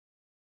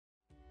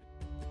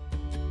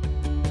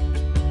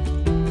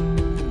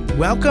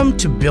Welcome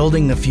to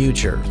Building the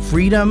Future,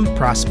 Freedom,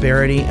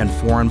 Prosperity, and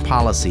Foreign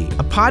Policy,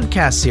 a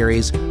podcast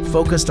series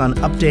focused on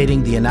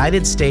updating the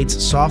United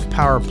States soft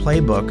power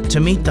playbook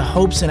to meet the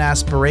hopes and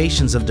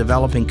aspirations of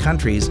developing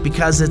countries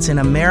because it's in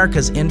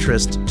America's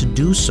interest to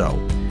do so.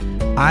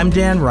 I'm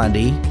Dan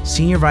Runde,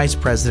 Senior Vice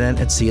President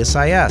at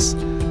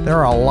CSIS. There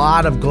are a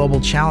lot of global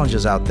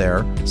challenges out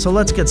there, so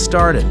let's get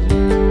started.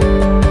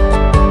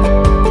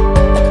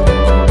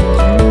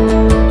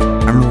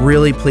 I'm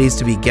really pleased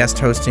to be guest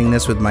hosting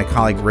this with my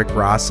colleague Rick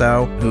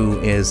Rossow, who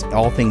is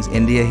all things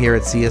India here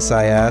at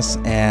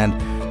CSIS, and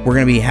we're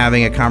going to be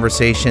having a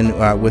conversation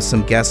with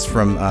some guests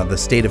from the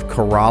state of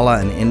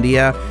Kerala in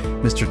India,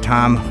 Mr.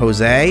 Tom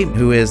Jose,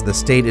 who is the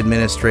state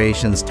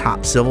administration's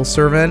top civil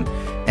servant,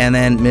 and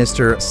then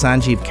Mr.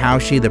 Sanjeev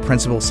Kaushik, the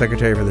principal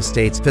secretary for the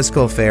state's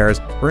fiscal affairs.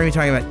 We're going to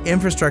be talking about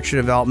infrastructure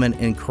development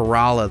in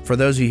Kerala. For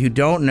those of you who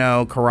don't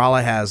know,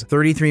 Kerala has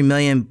 33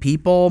 million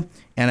people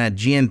and a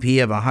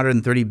GNP of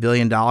 $130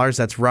 billion.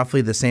 That's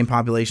roughly the same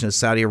population as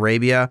Saudi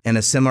Arabia and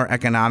a similar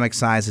economic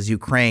size as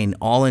Ukraine,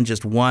 all in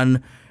just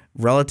one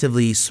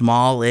relatively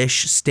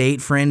small-ish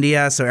state for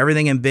India. So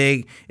everything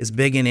is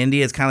big in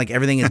India. It's kind of like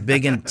everything is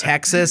big in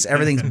Texas.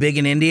 Everything's big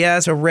in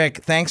India. So Rick,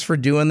 thanks for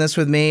doing this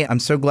with me. I'm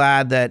so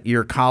glad that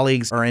your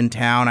colleagues are in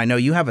town. I know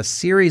you have a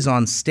series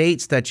on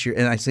states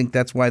and I think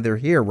that's why they're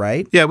here,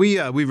 right? Yeah,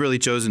 we've really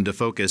chosen to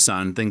focus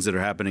on things that are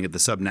happening at the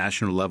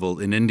subnational level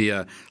in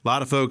India. A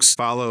lot of folks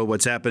follow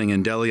what's happening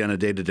in Delhi on a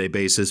day-to-day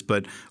basis,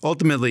 but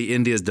ultimately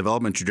India's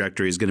development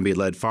trajectory is going to be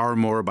led far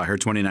more by her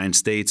 29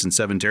 states and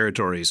 7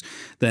 territories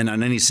than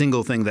on any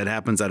single thing that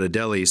happens out of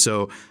Delhi.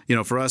 So,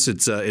 for us,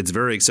 it's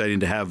very exciting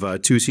to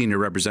have 2 senior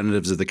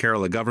representatives of the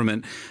Kerala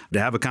government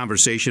to have a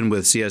conversation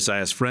with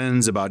CSIS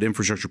friends about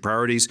infrastructure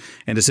priorities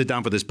and to sit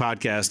down for this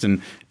podcast.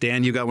 And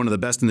Dan, you got one of the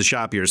best in the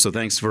shop here, so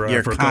thanks for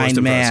You're for a kind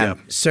hosting man. for us.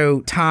 Yeah. So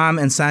Tom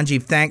and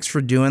Sanjeev, thanks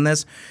for doing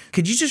this.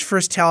 Could you just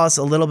first tell us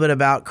a little bit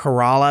about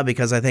Kerala?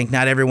 Because I think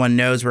not everyone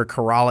knows where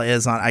Kerala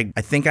is on.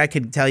 I think I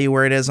could tell you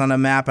where it is on a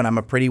map, and I'm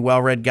a pretty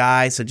well-read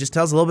guy. So just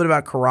tell us a little bit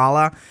about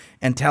Kerala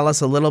and tell us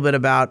a little bit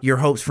about your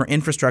hopes for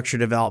infrastructure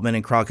development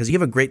in Kerala, because you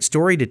have a great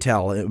story to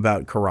tell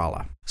about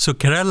Kerala. So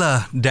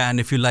Kerala, Dan,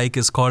 if you like,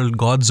 is called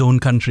God's own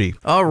country.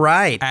 All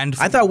right. And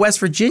I thought West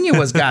Virginia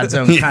was God's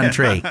own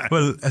country.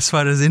 Well, as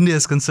far as India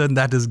is concerned,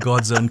 that is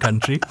God's own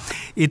country.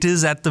 It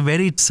is at the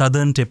very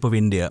southern tip of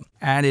India.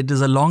 And it is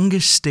a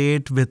longish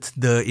state with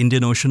the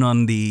Indian Ocean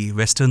on the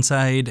western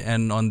side.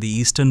 And on the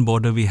eastern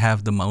border, we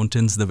have the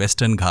mountains, the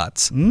Western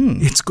Ghats.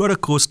 It's got a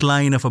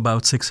coastline of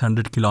about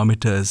 600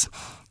 kilometers.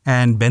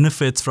 And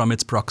benefits from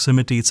its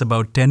proximity. It's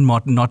about 10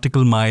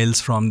 nautical miles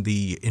from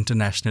the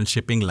international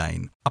shipping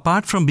line.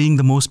 Apart from being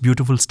the most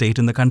beautiful state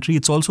in the country,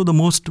 it's also the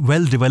most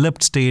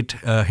well-developed state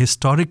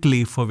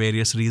historically for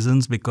various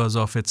reasons because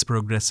of its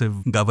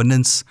progressive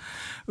governance.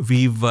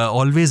 We've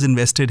always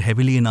invested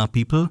heavily in our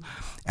people.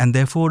 And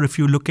therefore, if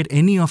you look at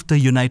any of the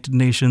United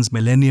Nations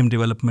Millennium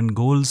Development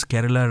Goals,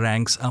 Kerala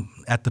ranks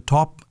at the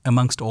top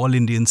amongst all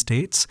Indian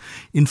states.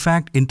 In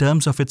fact, in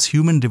terms of its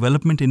Human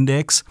Development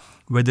Index,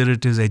 whether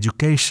it is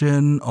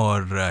education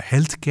or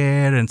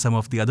healthcare and some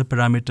of the other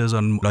parameters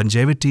on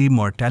longevity,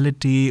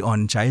 mortality,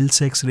 on child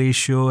sex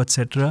ratio,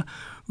 etc.,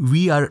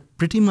 we are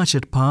pretty much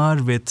at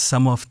par with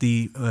some of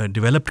the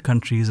developed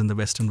countries in the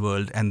Western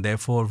world and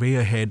therefore way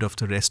ahead of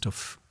the rest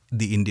of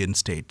the Indian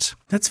states.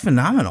 That's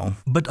phenomenal.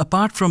 But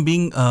apart from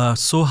being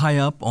so high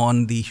up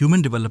on the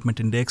Human Development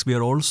Index, we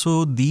are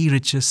also the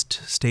richest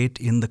state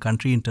in the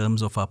country in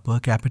terms of our per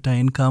capita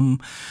income.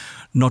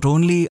 Not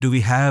only do we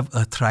have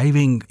a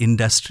thriving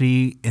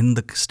industry in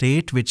the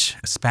state which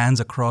spans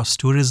across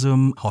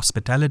tourism,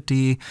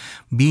 hospitality,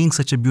 being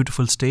such a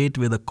beautiful state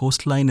with a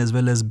coastline as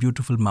well as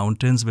beautiful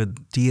mountains with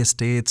tea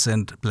estates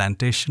and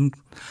plantation,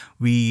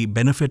 we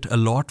benefit a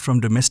lot from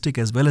domestic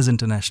as well as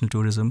international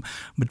tourism.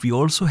 But we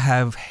also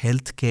have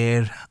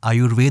healthcare.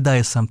 Ayurveda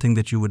is something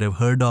that you would have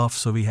heard of.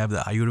 So we have the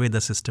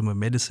Ayurveda system of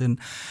medicine.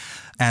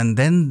 And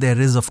then there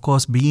is, of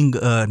course, being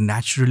a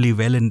naturally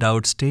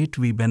well-endowed state,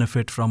 we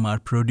benefit from our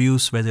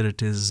produce, whether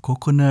it is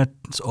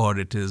coconuts or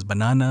it is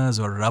bananas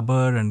or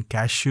rubber and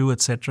cashew,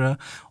 etc.,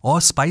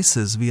 or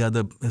spices. We are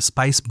the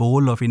spice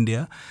bowl of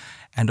India.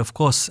 And of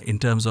course, in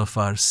terms of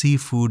our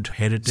seafood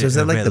heritage. So is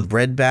that like the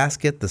bread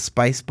basket, the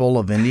spice bowl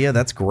of India?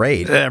 That's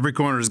great. Every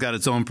corner's got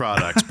its own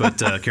products, but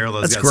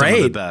Kerala's got some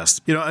of the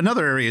best.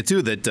 Another area,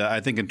 too, that I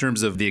think in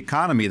terms of the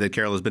economy that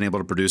Kerala's been able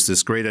to produce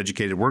this great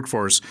educated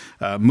workforce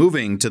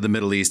moving to the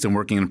Middle East and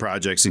working in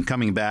projects and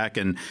coming back.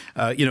 And,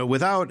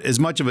 without as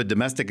much of a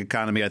domestic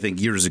economy, I think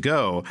years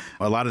ago,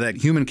 a lot of that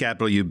human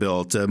capital you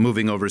built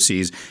moving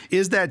overseas,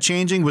 is that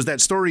changing? Was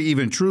that story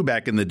even true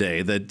back in the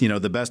day that,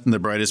 the best and the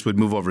brightest would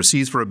move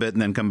overseas for a bit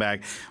and then come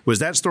back? Was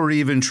that story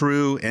even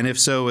true? And if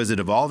so, is it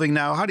evolving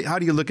now? How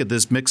do you look at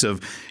this mix of,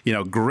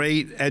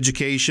 great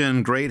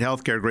education, great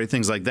healthcare, great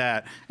things like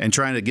that, and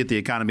trying to get the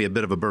economy a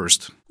bit of a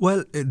burst?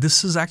 Well,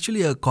 this is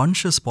actually a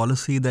conscious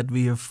policy that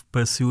we have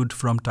pursued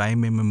from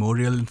time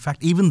immemorial. In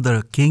fact, even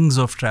the kings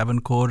of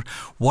Travancore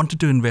wanted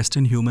to invest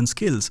in human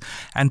skills.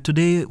 And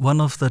today, one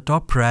of the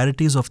top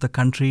priorities of the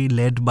country,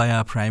 led by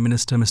our Prime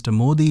Minister, Mr.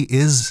 Modi,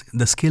 is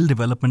the skill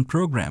development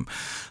program.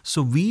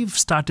 So we've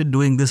started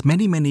doing this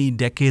many, many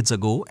decades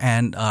ago.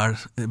 And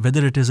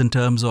whether it is in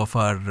terms of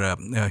our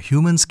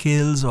human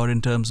skills or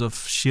in terms of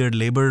sheer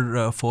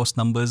labor force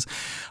numbers,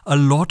 a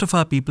lot of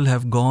our people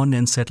have gone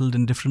and settled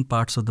in different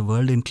parts of the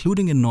world,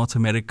 including in North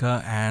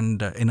America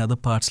and in other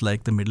parts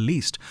like the Middle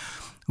East.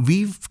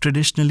 We've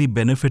traditionally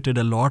benefited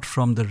a lot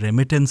from the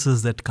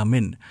remittances that come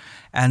in.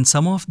 And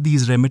some of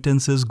these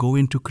remittances go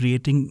into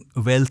creating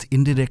wealth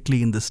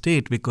indirectly in the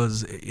state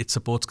because it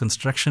supports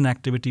construction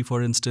activity,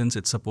 for instance.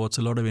 It supports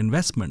a lot of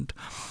investment.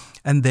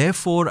 And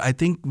therefore, I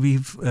think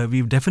we've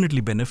definitely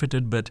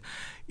benefited. But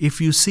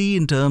if you see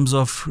in terms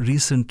of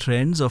recent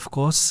trends, of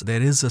course,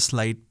 there is a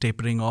slight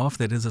tapering off.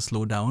 There is a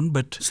slowdown.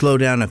 But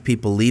slowdown of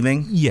people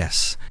leaving?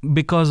 Yes,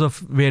 because of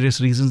various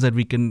reasons that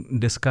we can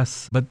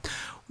discuss. But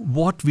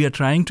what we are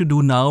trying to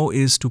do now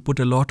is to put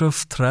a lot of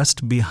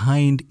thrust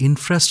behind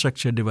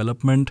infrastructure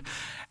development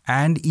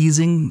and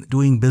easing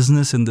doing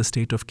business in the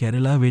state of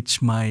Kerala,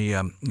 which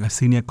my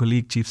senior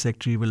colleague, Chief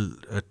Secretary, will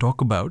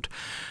talk about.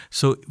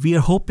 So we are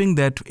hoping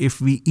that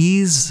if we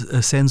ease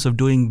a sense of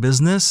doing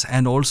business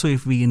and also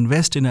if we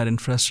invest in our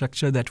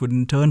infrastructure, that would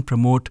in turn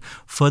promote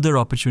further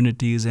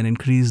opportunities and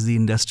increase the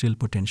industrial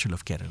potential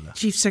of Kerala.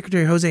 Chief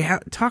Secretary Jose,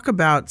 talk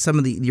about some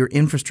of your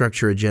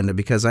infrastructure agenda,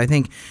 because I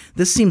think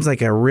this seems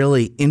like a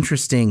really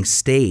interesting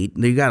state.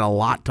 You got a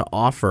lot to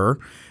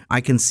offer. I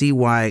can see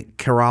why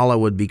Kerala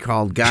would be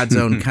called God's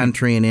own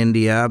country in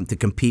India to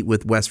compete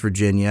with West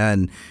Virginia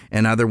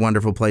and other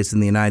wonderful places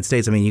in the United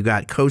States. I mean, you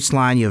got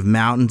coastline, you have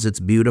mountains, it's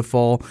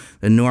beautiful,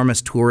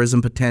 enormous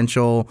tourism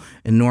potential,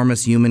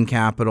 enormous human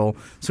capital.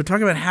 So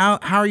talk about how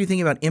are you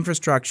thinking about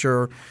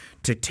infrastructure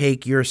to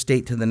take your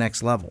state to the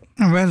next level?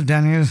 Well,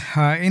 Daniel,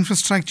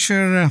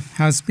 infrastructure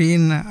has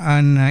been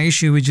an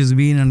issue which has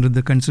been under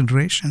the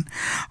consideration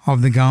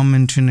of the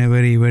government in a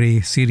very,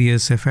 very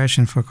serious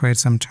fashion for quite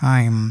some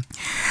time.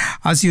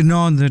 As you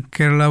know, that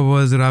Kerala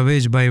was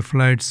ravaged by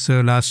floods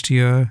last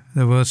year,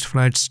 the worst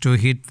floods to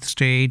hit the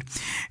state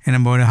in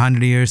about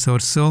 100 years or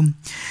so.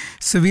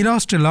 So we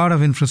lost a lot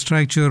of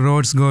infrastructure.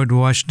 Roads got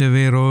washed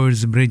away,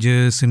 roads,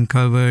 bridges and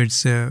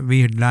culverts.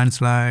 We had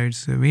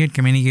landslides. We had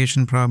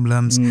communication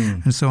problems.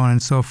 And so on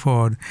and so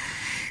forth.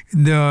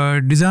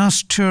 The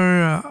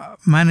disaster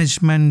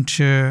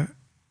management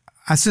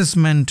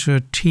assessment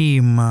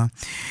team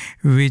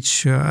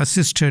which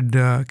assisted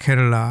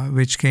Kerala,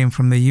 which came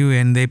from the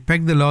UN, they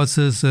pegged the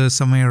losses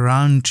somewhere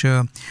around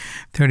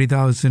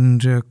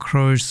 30,000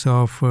 crores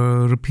of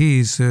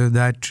rupees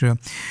that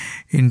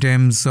in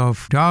terms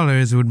of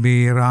dollars would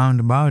be around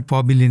about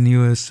 $4 billion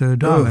US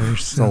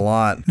dollars. That's a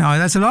lot. Now,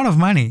 that's a lot of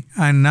money.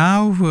 And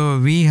now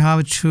we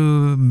have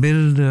to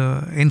build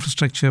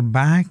infrastructure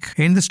back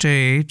in the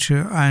state,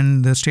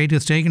 and the state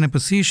has taken a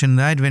position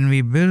that when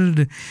we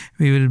build,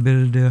 we will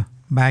build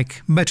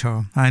back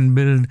better and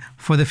build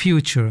for the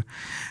future.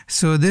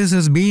 So this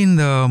has been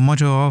the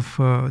motto of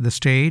the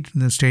state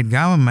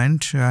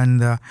government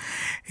and the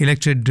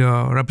elected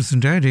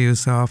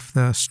representatives of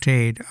the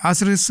state.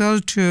 As a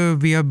result,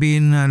 we have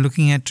been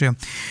looking at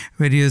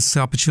various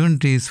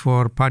opportunities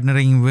for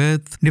partnering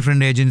with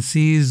different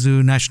agencies,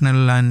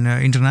 national and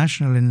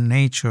international in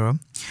nature.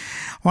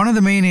 One of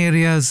the main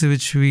areas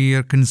which we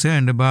are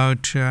concerned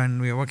about and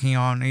we are working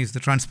on is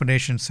the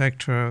transportation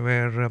sector,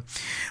 where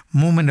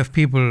movement of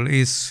people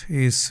is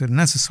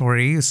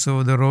necessary.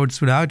 So the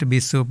roads would have to be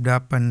souped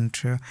up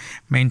and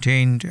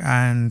maintained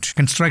and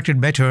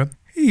constructed better.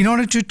 In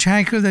order to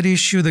tackle that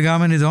issue, the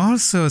government is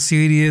also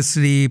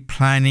seriously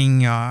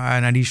planning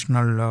an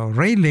additional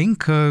rail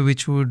link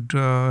which would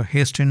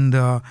hasten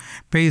the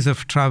pace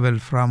of travel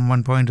from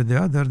one point to the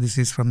other. This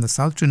is from the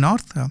south to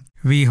north.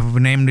 We have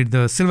named it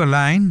the Silver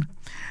Line.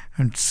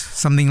 It's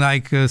something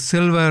like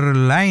silver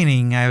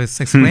lining. I was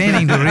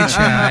explaining to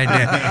Richard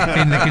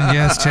in the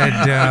congested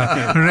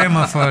realm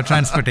of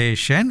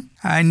transportation.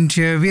 And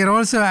we are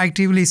also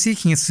actively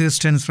seeking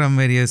assistance from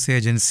various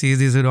agencies.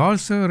 This would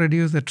also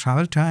reduce the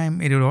travel time.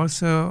 It would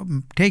also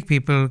take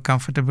people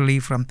comfortably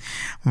from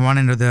one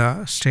end of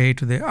the state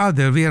to the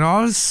other. We are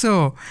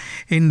also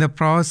in the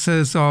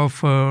process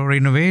of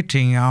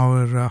renovating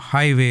our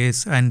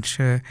highways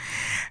and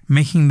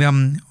making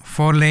them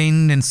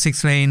 4-lane and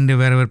 6-lane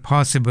wherever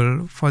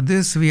possible. For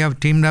this, we have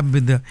teamed up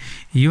with the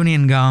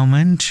union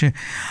government,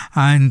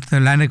 and the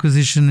land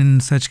acquisition in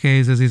such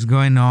cases is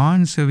going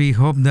on. So we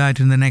hope that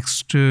in the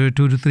next 2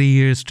 to 3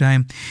 years'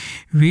 time,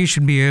 we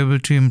should be able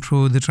to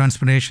improve the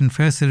transportation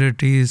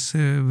facilities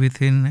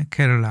within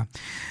Kerala.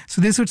 So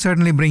this would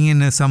certainly bring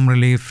in some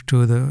relief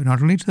to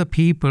not only to the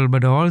people,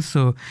 but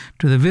also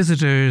to the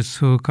visitors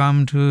who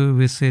come to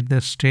visit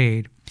the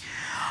state.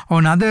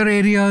 On other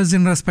areas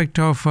in respect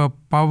of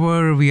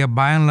power, we are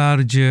by and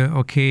large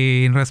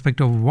okay. In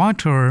respect of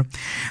water,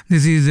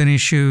 this is an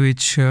issue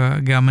which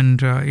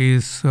government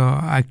is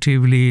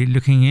actively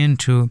looking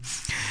into.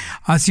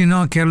 As you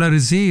know, Kerala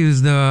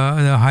receives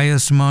the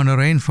highest amount of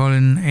rainfall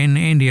in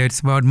India.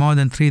 It's about more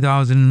than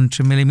 3,000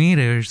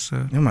 millimeters.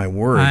 Oh, my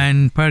word.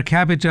 And per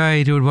capita,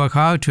 it would work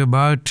out to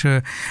about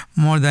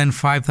more than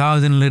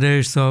 5,000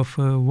 liters of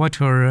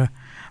water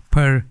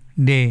per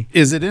day.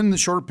 Is it in the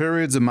short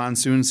periods of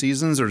monsoon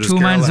seasons, or does two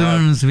Kerala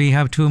monsoons? We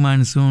have two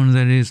monsoons.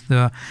 That is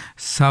the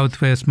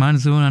southwest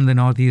monsoon and the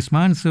northeast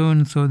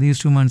monsoon. So these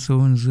two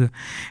monsoons,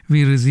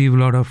 we receive a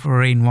lot of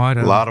rainwater.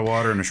 A lot of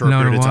water in a short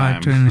period of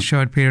time. In a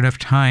short period of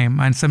time,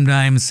 and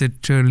sometimes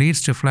it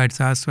leads to floods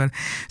as well.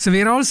 So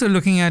we are also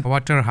looking at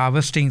water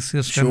harvesting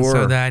systems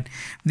so that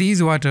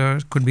these water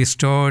could be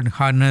stored,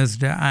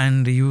 harnessed,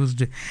 and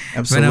used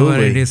whenever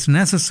it is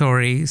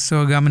necessary.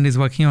 So government is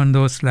working on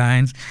those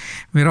lines.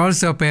 We are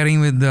also pairing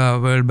with the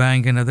World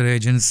Bank and other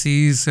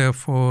agencies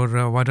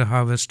for water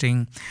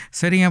harvesting,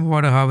 setting up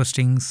water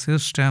harvesting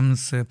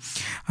systems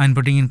and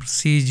putting in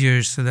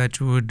procedures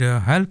that would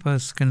help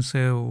us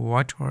conserve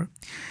water.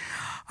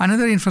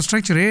 Another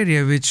infrastructure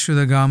area which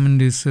the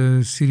government is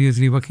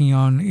seriously working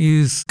on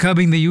is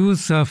curbing the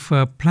use of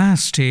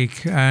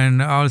plastic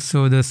and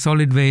also the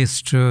solid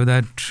waste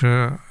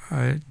that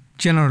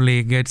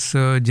generally gets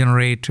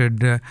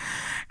generated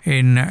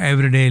in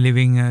everyday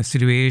living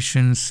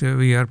situations.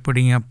 We are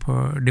putting up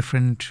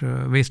different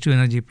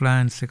waste-to-energy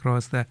plants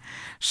across the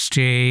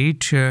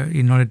state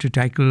in order to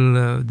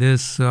tackle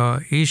this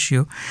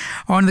issue.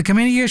 On the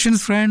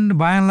communications front,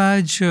 by and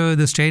large,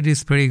 the state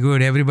is pretty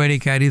good. Everybody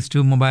carries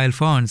two mobile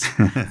phones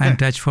and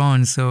touch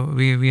phones, so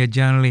we are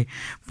generally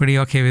pretty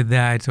okay with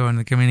that on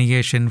the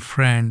communication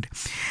front.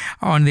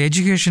 On the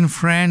education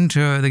front,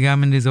 the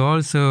government is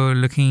also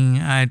looking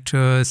at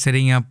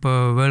setting up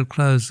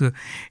world-class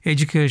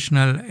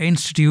educational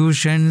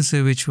institutions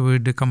which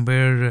would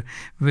compare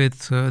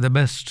with the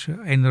best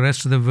in the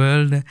rest of the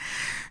world.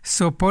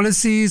 So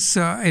policies,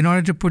 in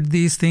order to put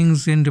these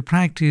things into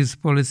practice,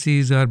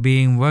 policies are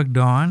being worked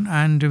on,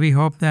 and we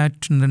hope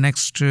that in the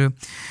next 2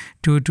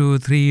 to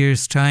 3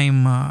 years'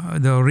 time,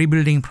 the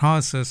rebuilding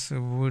process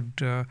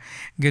would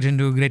get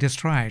into greater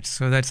strides.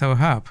 So that's our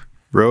hope.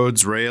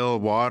 Roads, rail,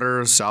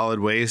 water, solid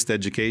waste,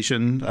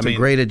 education. It's a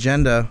great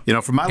agenda.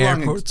 From my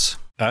airports.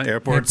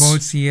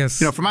 Airports,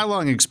 yes. From my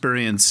long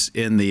experience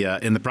in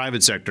the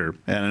private sector,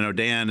 and I know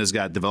Dan has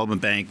got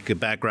development bank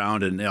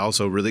background and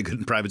also really good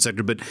in private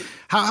sector. But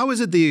how is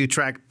it that you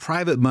attract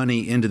private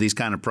money into these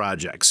kind of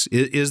projects?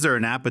 Is there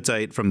an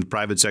appetite from the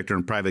private sector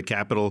and private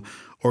capital,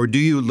 or do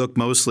you look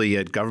mostly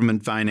at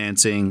government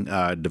financing,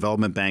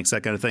 development banks,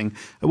 that kind of thing?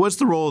 What's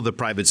the role of the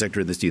private sector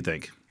in this, do you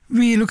think?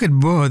 We look at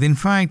both. In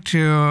fact,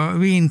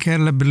 we in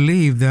Kerala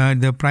believe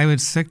that the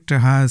private sector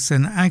has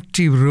an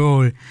active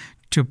role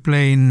to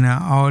play in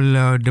all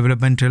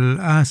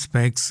developmental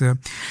aspects.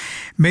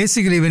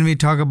 Basically, when we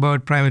talk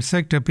about private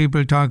sector,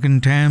 people talk in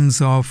terms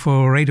of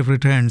rate of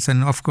returns.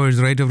 And of course,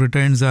 rate of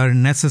returns are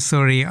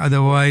necessary.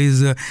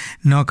 Otherwise,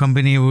 no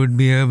company would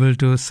be able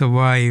to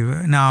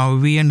survive. Now,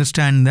 we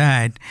understand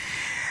that.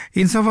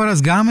 Insofar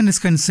as government is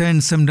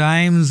concerned,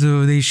 sometimes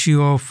the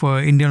issue of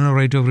internal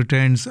rate of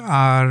returns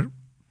are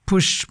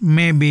pushed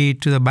maybe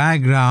to the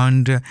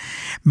background,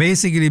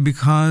 basically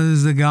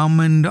because the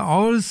government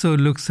also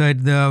looks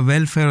at the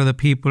welfare of the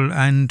people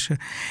and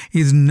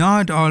is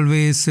not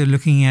always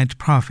looking at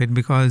profit,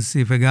 because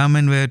if a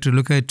government were to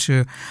look at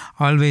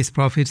always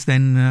profits,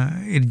 then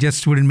it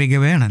just wouldn't be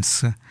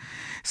governance.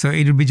 So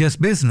it would be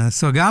just business.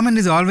 So government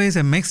is always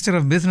a mixture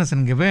of business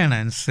and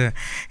governance. It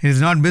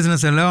is not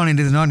business alone, it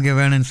is not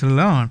governance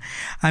alone.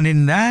 And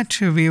in that,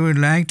 we would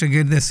like to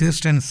get the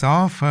assistance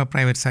of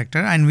private sector,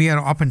 and we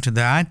are open to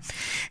that.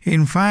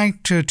 In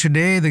fact,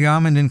 today the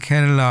government in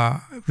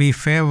Kerala, we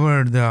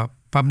favor the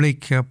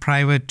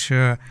public-private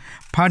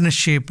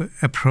partnership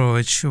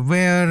approach,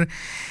 where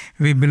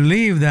we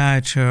believe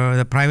that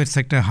the private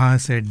sector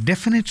has a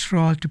definite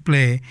role to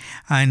play,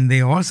 and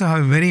they also have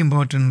a very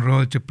important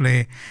role to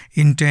play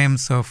in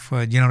terms of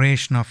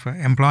generation of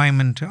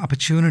employment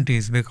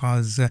opportunities,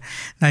 because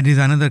that is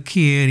another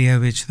key area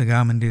which the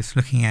government is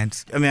looking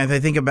at. I mean, if I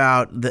think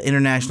about the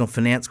International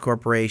Finance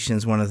Corporation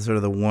is one of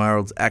the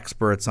world's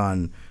experts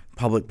on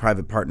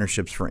public-private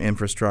partnerships for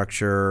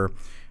infrastructure.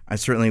 I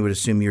certainly would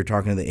assume you're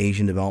talking to the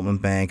Asian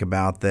Development Bank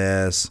about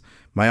this.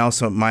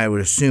 I would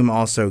assume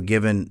also,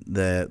 given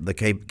the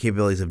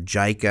capabilities of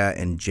JICA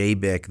and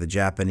JBIC, the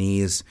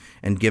Japanese,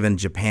 and given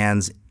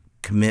Japan's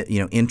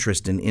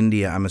interest in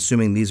India, I'm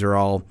assuming these are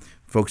all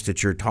folks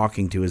that you're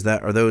talking to.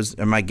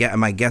 Am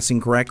I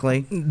guessing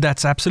correctly?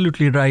 That's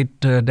absolutely right,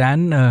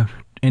 Dan.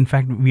 In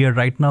fact, we are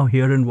right now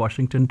here in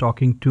Washington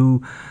talking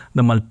to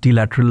the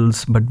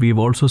multilaterals, but we've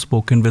also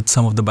spoken with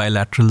some of the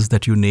bilaterals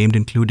that you named,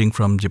 including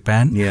from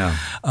Japan. Yeah.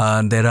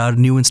 There are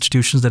new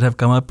institutions that have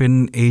come up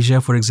in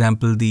Asia, for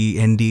example, the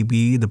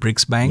NDB, the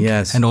BRICS Bank,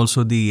 yes, and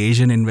also the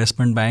Asian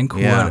Investment Bank,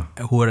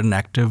 who are in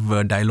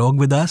active dialogue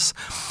with us.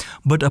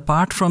 But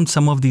apart from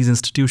some of these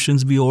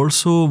institutions, we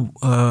also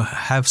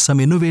have some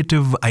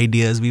innovative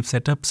ideas. We've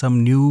set up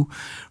some new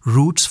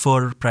routes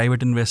for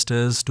private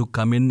investors to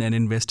come in and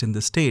invest in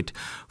the state.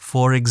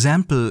 For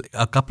example,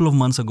 a couple of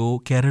months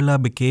ago,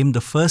 Kerala became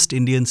the first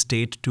Indian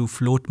state to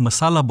float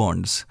masala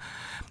bonds.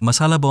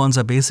 Masala bonds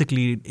are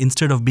basically,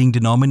 instead of being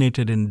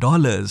denominated in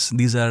dollars,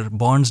 these are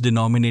bonds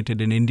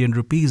denominated in Indian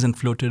rupees and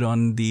floated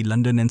on the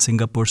London and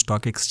Singapore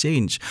Stock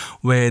Exchange,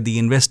 where the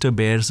investor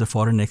bears the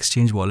foreign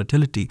exchange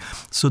volatility.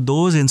 So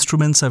those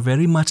instruments are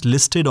very much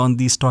listed on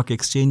these stock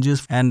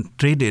exchanges and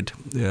traded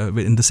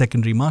in the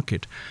secondary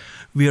market.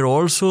 We are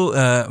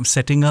also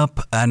setting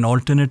up an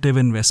alternative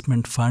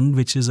investment fund,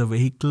 which is a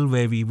vehicle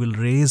where we will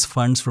raise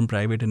funds from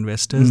private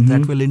investors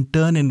that will in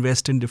turn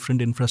invest in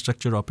different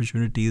infrastructure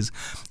opportunities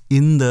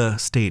in the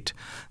state.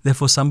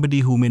 Therefore, somebody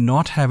who may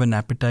not have an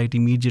appetite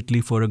immediately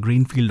for a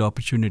greenfield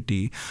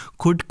opportunity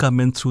could come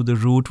in through the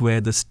route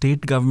where the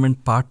state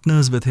government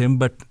partners with him,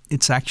 but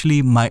it's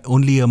actually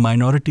only a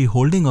minority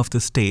holding of the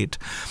state.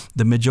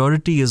 The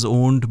majority is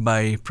owned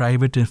by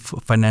private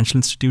financial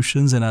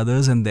institutions and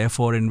others, and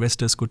therefore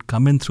investors could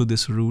come in through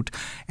this route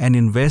and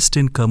invest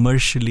in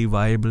commercially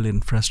viable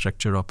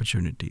infrastructure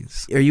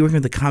opportunities. Are you working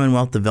with the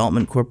Commonwealth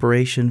Development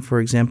Corporation, for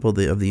example,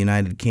 of the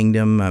United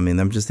Kingdom? I mean,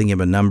 I'm just thinking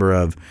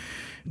of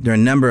there are a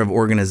number of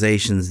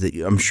organizations that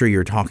I'm sure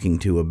you're talking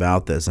to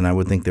about this, and I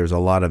would think there's a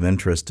lot of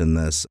interest in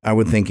this. I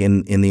would think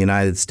in the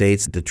United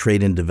States, the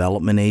Trade and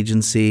Development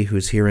Agency,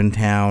 who's here in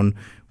town,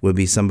 would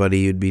be somebody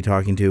you'd be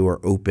talking to, or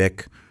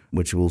OPIC,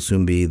 which will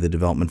soon be the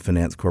Development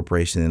Finance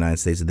Corporation in the United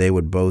States. They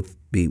would both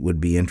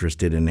would be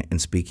interested in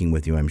speaking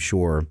with you, I'm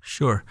sure.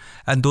 Sure.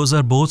 And those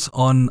are both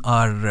on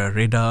our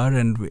radar.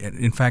 And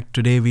in fact,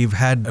 today we've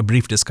had a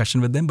brief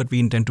discussion with them, but we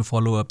intend to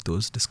follow up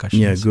those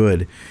discussions. Yeah,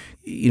 good.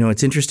 You know,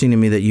 it's interesting to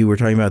me that you were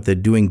talking about the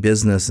doing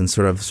business and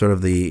sort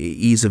of the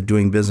ease of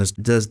doing business.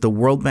 Does the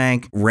World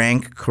Bank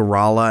rank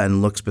Kerala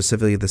and look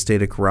specifically at the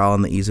state of Kerala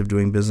and the ease of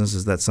doing business?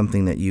 Is that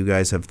something that you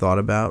guys have thought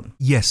about?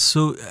 Yes.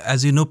 So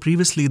as you know,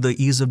 previously the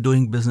ease of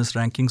doing business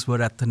rankings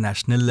were at the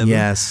national level.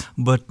 Yes.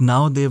 But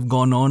now they've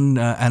gone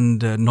on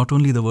and not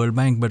only the World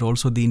Bank, but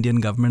also the Indian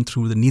government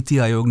through the Niti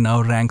Aayog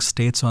now ranks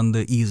states on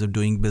the ease of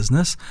doing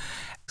business.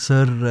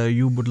 Sir,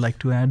 you would like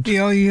to add?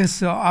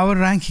 Yes, our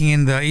ranking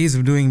in the ease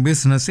of doing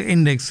business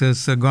index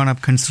has gone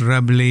up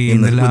considerably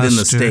within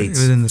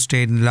the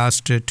state in the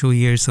last 2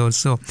 years or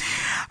so.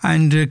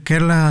 And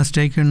Kerala has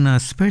taken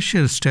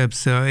special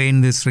steps in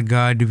this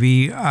regard.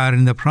 We are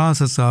in the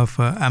process of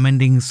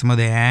amending some of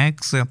the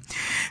acts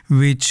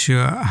which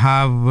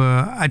have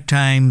at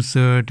times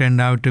turned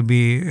out to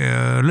be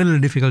a little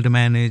difficult to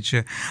manage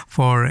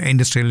for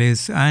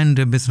industrialists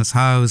and business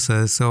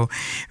houses. So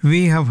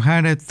we have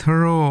had a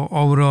thorough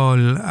overall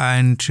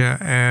and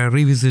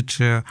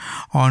revisit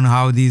on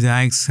how these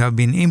acts have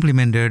been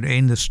implemented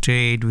in the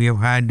state. We have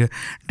had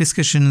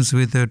discussions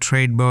with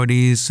trade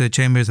bodies,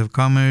 chambers of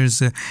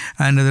commerce,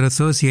 and other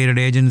associated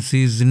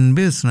agencies in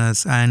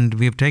business, and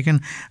we have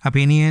taken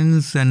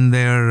opinions and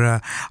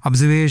their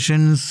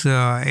observations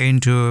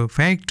into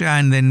effect,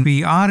 and then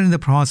we are in the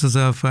process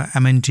of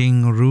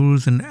amending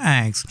rules and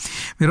acts.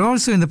 We're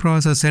also in the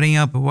process of setting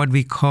up what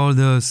we call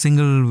the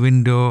single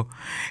window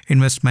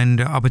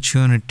investment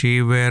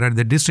opportunity, where at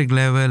the district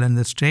level and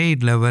the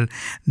state level,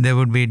 there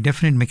would be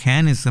definite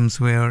mechanisms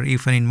where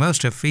if an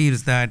investor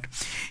feels that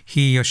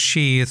he or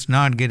she is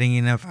not getting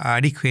enough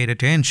adequate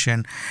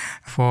attention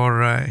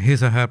for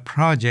his or her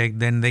project,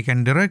 then they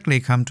can directly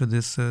come to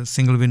this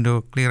single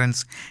window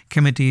clearance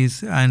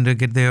committees and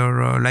get their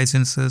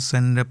licenses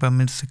and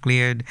permits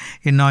cleared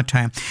in no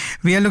time.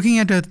 We are looking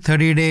at a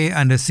 30-day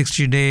and a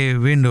 60-day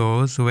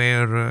windows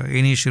where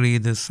initially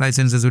these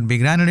licenses would be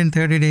granted in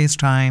 30 days'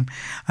 time,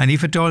 and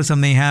if at all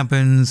something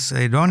happens,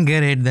 they don't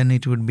get it, then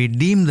it would be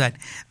deemed that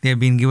they have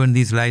been given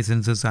these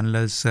licenses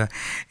unless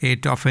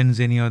it offends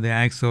any of the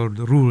acts or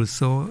the rules.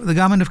 So the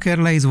government of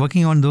Kerala is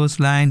working on those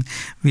lines.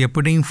 We are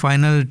putting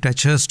final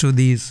touches to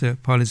these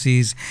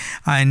policies,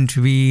 and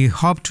we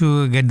hope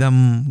to get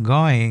them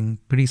going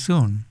pretty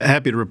soon.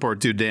 Happy to report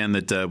too, Dan,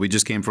 that we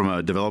just came from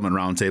a development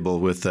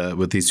roundtable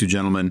with these two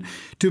gentlemen,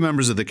 two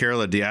members of the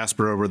Kerala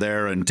diaspora over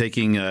there, and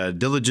taking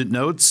diligent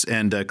notes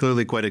and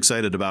clearly quite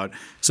excited about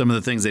some of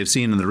the things they've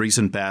seen in the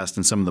recent past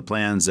and some of the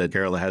plans that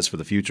Kerala has for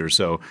the future.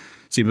 So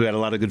see, we've got a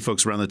lot of good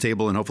folks around the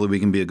table, and hopefully we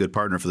can be a good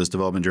partner for this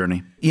development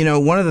journey. You know,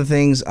 one of the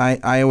things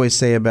I always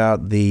say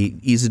about the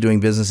ease of doing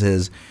business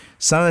is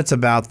some of it's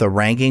about the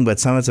ranking, but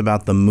some of it's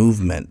about the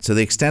movement. So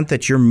the extent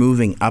that you're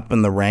moving up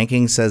in the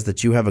ranking says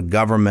that you have a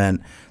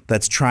government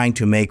that's trying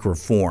to make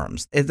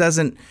reforms. It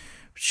doesn't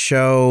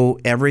show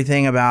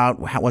everything about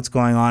what's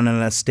going on in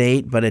a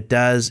state, but it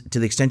does, to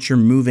the extent you're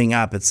moving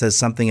up, it says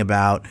something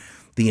about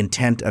the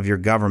intent of your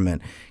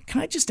government.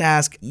 Can I just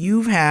ask,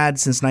 you've had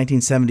since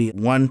 1970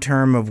 one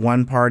term of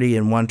one party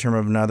and one term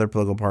of another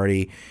political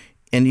party,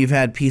 and you've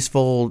had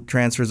peaceful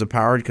transfers of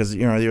power because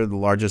you're the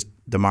largest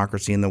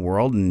democracy in the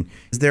world. And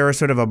is there a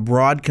sort of a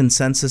broad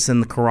consensus in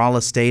the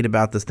Kerala state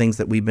about the things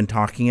that we've been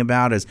talking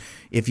about? Is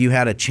if you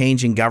had a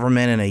change in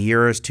government in a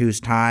year or two's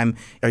time,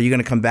 are you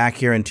going to come back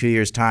here in 2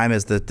 years' time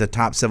as the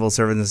top civil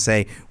servants and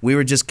say, we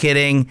were just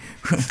kidding?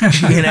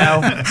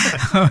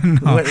 Oh,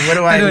 no. What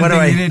do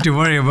I you need to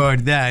worry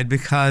about that,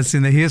 because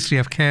in the history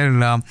of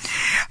Kerala,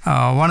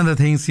 one of the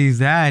things is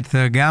that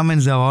the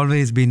governments have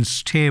always been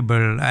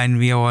stable, and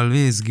we have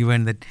always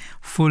given that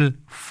full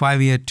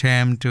 5-year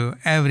term to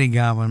every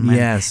government,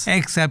 yes,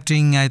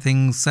 excepting, I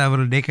think,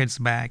 several decades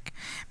back,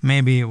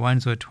 maybe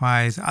once or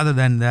twice. Other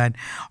than that,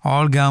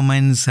 all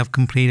governments have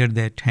completed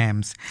their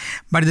terms.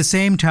 But at the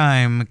same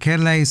time,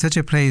 Kerala is such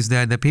a place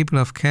that the people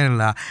of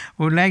Kerala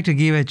would like to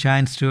give a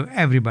chance to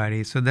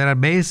everybody. So there are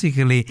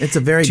basically... It's a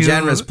very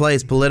generous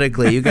place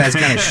politically. You guys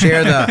kind of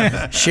share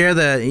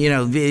the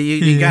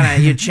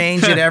you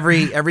change it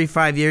every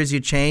 5 years, you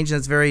change.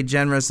 That's very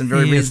generous and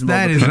very reasonable.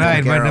 That is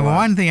right. But the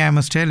one thing I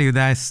must tell you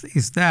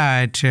is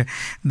that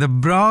the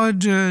broad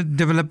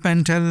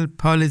developmental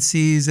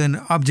policies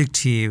and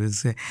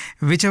objectives,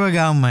 whichever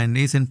government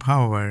is in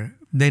power,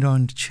 they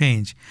don't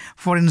change.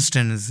 For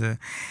instance,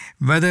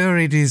 whether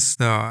it is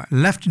the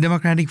Left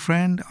Democratic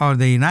Front or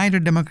the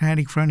United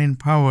Democratic Front in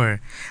power,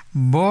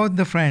 both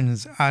the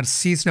fronts are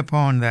seized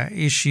upon the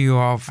issue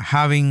of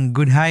having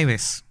good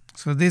highways.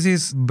 So this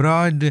is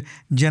broad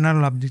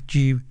general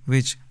objective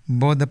which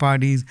both the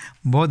parties,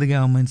 both the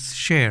governments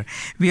share.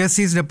 We are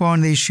seized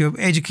upon the issue of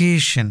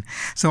education.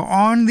 So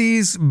on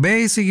these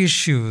basic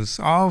issues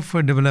of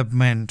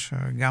development,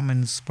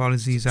 government's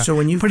policies are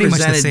pretty much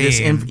the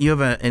same. You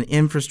have an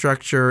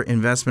infrastructure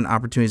investment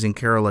opportunities in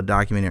Kerala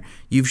document here.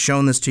 You've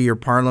shown this to your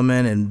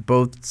parliament, and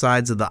both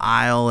sides of the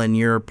aisle and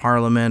your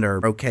parliament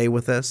are okay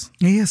with this?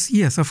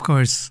 Yes, of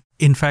course.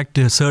 In fact,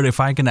 sir, if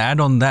I can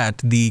add on that,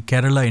 the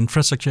Kerala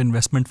Infrastructure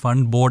Investment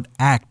Fund Board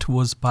Act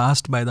was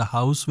passed by the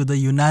House with a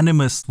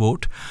unanimous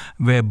vote,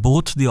 where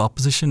both the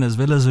opposition as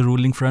well as the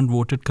ruling front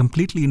voted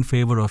completely in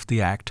favor of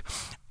the act.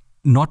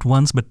 Not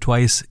once but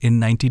twice, in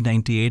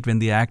 1998 when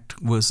the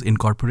act was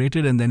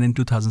incorporated, and then in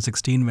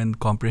 2016 when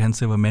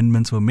comprehensive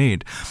amendments were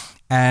made.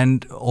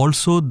 And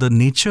also the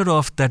nature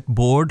of that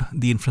board,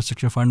 the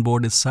Infrastructure Fund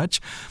Board, is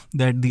such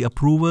that the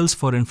approvals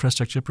for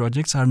infrastructure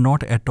projects are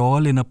not at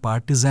all in a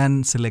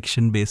partisan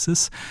selection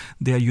basis.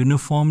 They are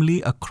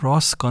uniformly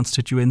across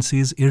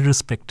constituencies,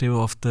 irrespective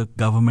of the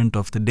government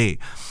of the day.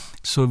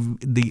 So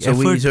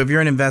if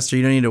you're an investor,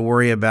 you don't need to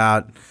worry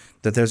about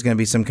that there's going to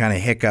be some kind of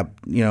hiccup,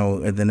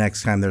 the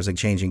next time there's a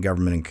change in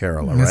government in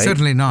Kerala, right?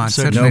 Certainly not.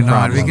 Certainly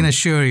not. We can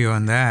assure you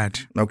on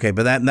that. Okay,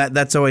 but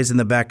that's always in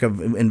the back of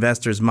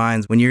investors'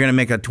 minds. When you're going to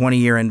make a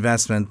 20-year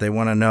investment, they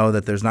want to know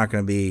that there's not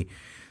going to be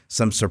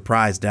some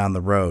surprise down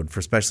the road,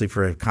 especially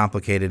for a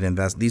complicated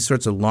investment. These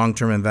sorts of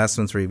long-term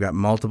investments where you've got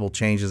multiple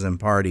changes in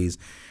parties,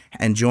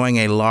 enjoying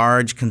a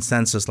large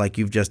consensus like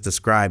you've just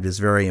described is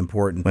very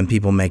important when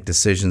people make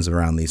decisions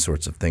around these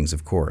sorts of things,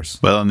 of course.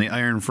 Well, in the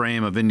iron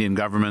frame of Indian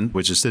government,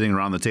 which is sitting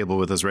around the table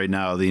with us right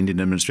now, the Indian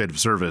Administrative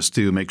Service,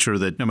 to make sure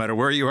that no matter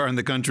where you are in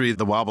the country,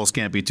 the wobbles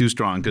can't be too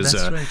strong, because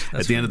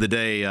at the end of the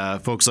day,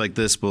 folks like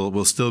this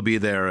will still be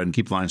there and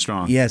keep line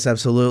strong. Yes,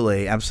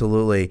 absolutely.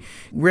 Absolutely.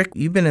 Rick,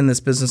 you've been in this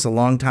business a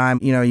long time.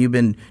 You've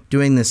been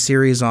doing this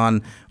series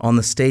on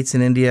the states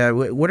in India.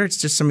 What are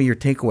just some of your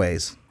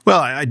takeaways? Well,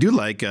 I do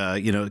like,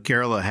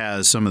 Kerala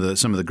has some of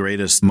the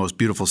greatest, most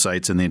beautiful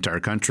sites in the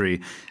entire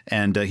country.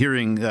 And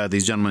hearing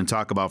these gentlemen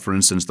talk about, for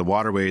instance, the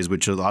waterways,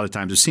 which a lot of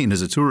times are seen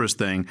as a tourist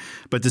thing,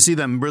 but to see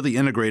them really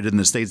integrated in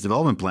the state's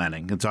development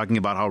planning and talking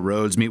about how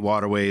roads meet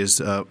waterways,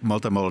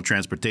 multimodal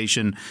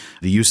transportation,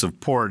 the use of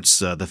ports,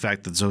 the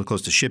fact that they're so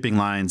close to shipping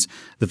lines,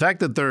 the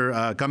fact that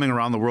they're coming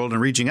around the world and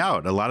reaching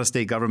out. A lot of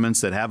state governments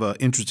that have an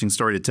interesting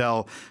story to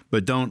tell,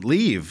 but don't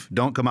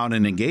come out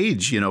and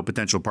engage,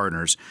 potential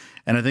partners.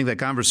 And I think that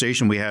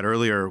conversation we had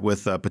earlier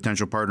with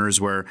potential partners,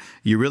 where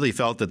you really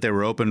felt that they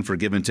were open for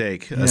give and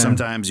take. Yeah.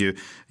 Sometimes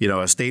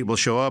a state will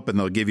show up and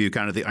they'll give you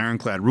kind of the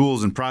ironclad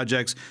rules and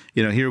projects.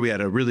 Here we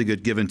had a really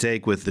good give and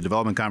take with the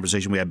development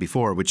conversation we had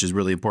before, which is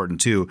really important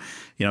too.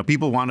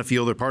 People want to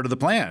feel they're part of the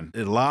plan.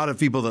 A lot of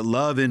people that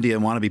love India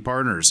want to be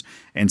partners,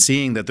 and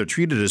seeing that they're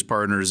treated as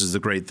partners is a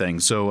great thing.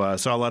 So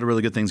saw a lot of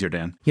really good things here,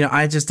 Dan.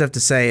 I just have to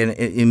say,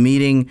 in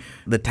meeting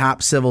the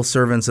top civil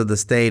servants of the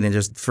state, and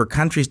just for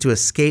countries to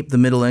escape the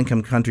middle income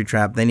country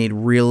trap, they need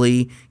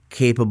really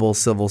capable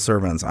civil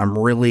servants. I'm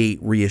really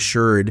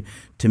reassured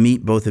to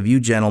meet both of you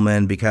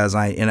gentlemen, because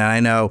I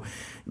know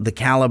the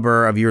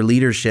caliber of your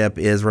leadership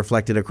is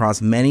reflected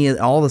across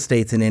all the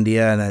states in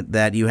India, and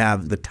that you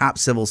have the top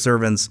civil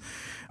servants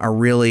are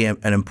really an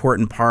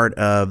important part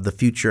of the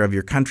future of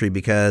your country,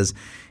 because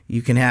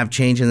you can have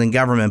changes in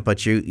government,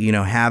 but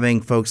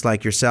having folks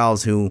like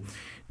yourselves who,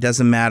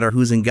 doesn't matter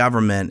who's in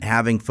government,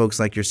 having folks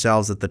like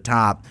yourselves at the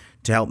top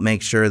to help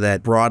make sure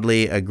that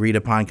broadly agreed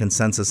upon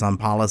consensus on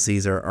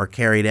policies are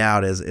carried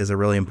out is a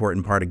really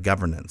important part of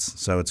governance.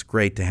 So it's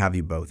great to have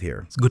you both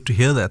here. It's good to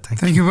hear that.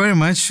 Thank you very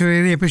much. I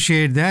really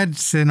appreciate that.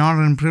 It's an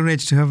honor and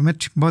privilege to have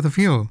met both of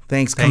you.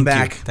 Thanks. Come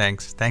back.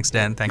 Thanks,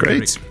 Dan. Thank you,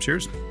 Rick.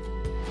 Cheers.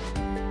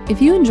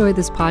 If you enjoyed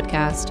this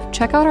podcast,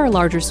 check out our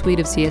larger suite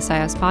of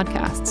CSIS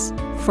podcasts.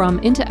 From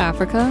Into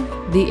Africa,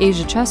 The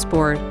Asia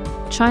Chessboard,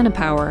 China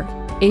Power,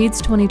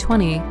 AIDS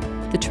 2020,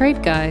 The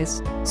Trade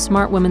Guys,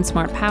 Smart Women,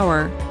 Smart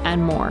Power,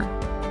 and more.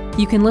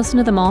 You can listen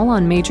to them all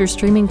on major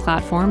streaming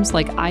platforms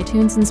like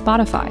iTunes and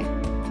Spotify.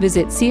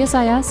 Visit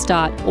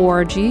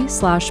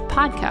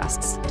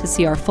csis.org/podcasts to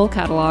see our full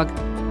catalog